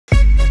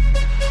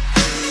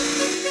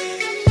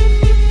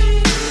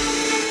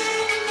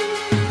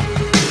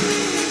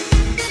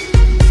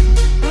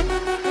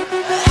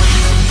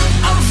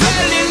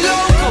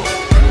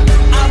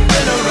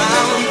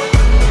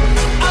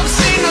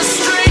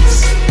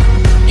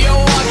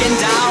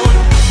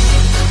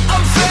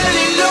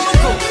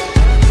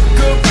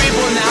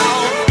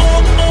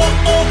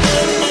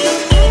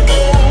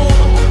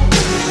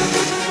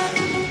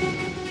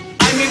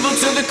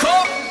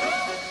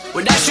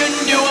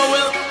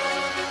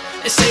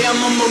They say I'm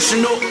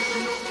emotional.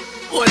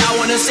 What I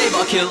wanna say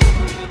about kill.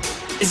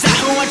 Is that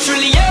who I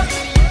truly am?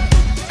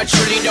 I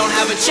truly don't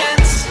have a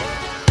chance.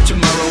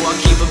 Tomorrow I'll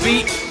keep a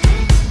beat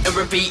and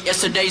repeat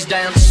yesterday's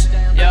dance.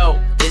 Yo,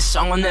 this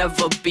song will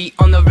never be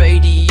on the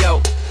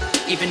radio.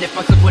 Even if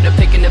I click with a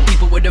pick and the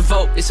people with a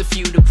vote. It's a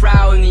few, the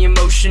proud and the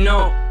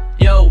emotional.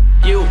 Yo,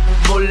 you,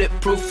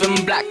 bulletproof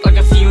and black like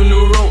a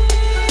funeral.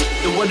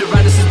 The world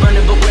around us is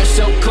burning but we're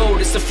so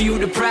cold. It's a few,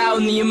 the proud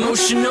and the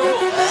emotional.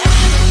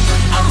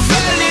 I'm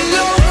fairly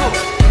local,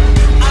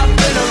 I've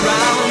been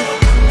around.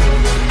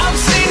 I've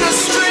seen the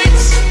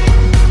streets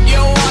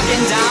you're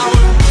walking down.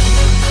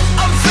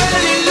 I'm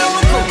fairly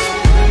local,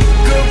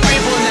 good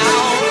people now.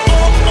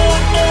 Oh, oh,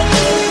 oh,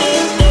 oh,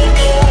 oh, oh,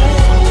 oh.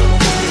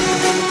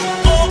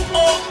 Oh,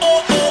 oh, oh,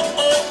 oh,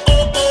 oh,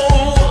 oh,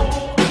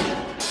 oh.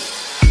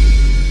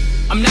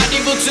 I'm not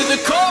evil to the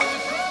core.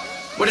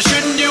 What I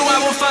shouldn't do, I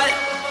will fight.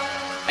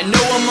 I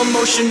know I'm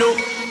emotional.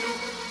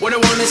 What I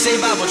wanna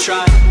save, I will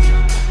try.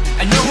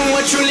 I know who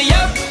I truly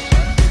am.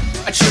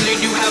 I truly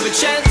do have a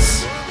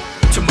chance.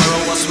 Tomorrow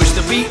I'll switch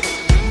the beat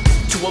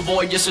to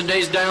avoid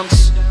yesterday's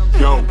dance.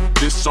 Yo,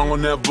 this song will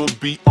never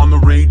be on the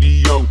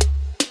radio.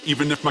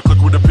 Even if my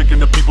click with a pick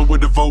and the people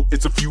with a vote.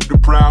 It's a few, the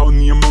proud and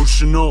the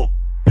emotional.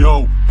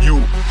 Yo,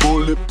 you,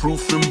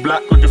 bulletproof and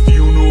black like a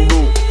funeral.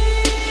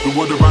 The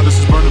world around us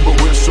is burning but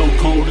we're so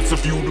cold. It's a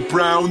few, the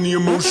proud and the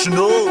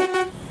emotional.